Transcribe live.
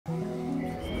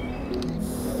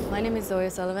My name is Zoe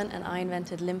O'Sullivan and I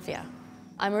invented Lymphia.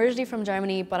 I'm originally from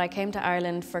Germany, but I came to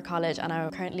Ireland for college and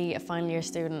I'm currently a final year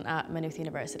student at Maynooth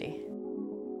University.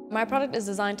 My product is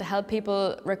designed to help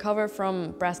people recover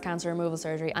from breast cancer removal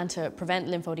surgery and to prevent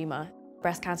lymphedema.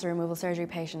 Breast cancer removal surgery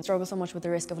patients struggle so much with the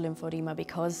risk of lymphedema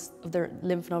because of their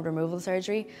lymph node removal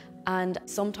surgery, and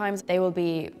sometimes they will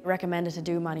be recommended to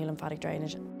do manual lymphatic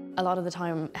drainage. A lot of the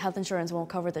time, health insurance won't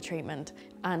cover the treatment,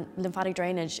 and lymphatic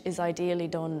drainage is ideally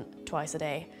done twice a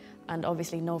day. And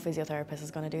obviously no physiotherapist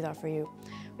is going to do that for you,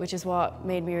 which is what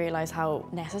made me realise how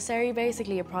necessary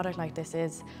basically a product like this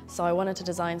is. So I wanted to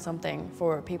design something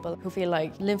for people who feel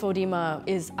like lymphedema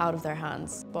is out of their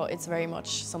hands, but it's very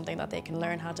much something that they can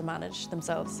learn how to manage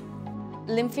themselves.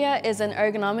 Lymphia is an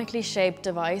ergonomically shaped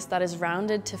device that is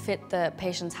rounded to fit the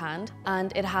patient's hand,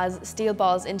 and it has steel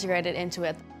balls integrated into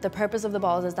it. The purpose of the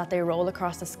balls is that they roll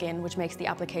across the skin, which makes the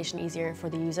application easier for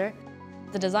the user.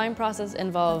 The design process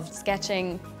involved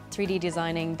sketching, 3D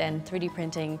designing, then 3D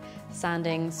printing,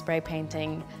 sanding, spray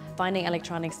painting, finding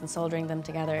electronics and soldering them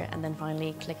together, and then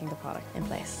finally clicking the product in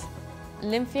place.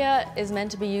 Lymphia is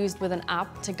meant to be used with an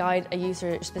app to guide a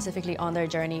user specifically on their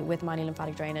journey with manual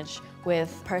lymphatic drainage,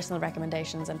 with personal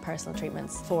recommendations and personal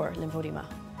treatments for lymphedema.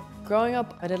 Growing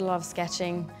up, I did a lot of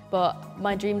sketching, but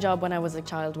my dream job when I was a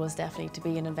child was definitely to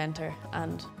be an inventor,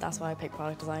 and that's why I picked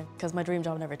product design, because my dream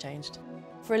job never changed.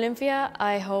 For Lymphia,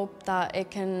 I hope that it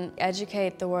can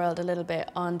educate the world a little bit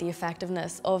on the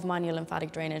effectiveness of manual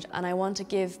lymphatic drainage, and I want to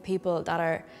give people that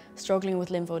are struggling with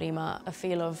lymphedema a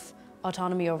feel of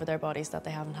autonomy over their bodies that they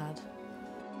haven't had.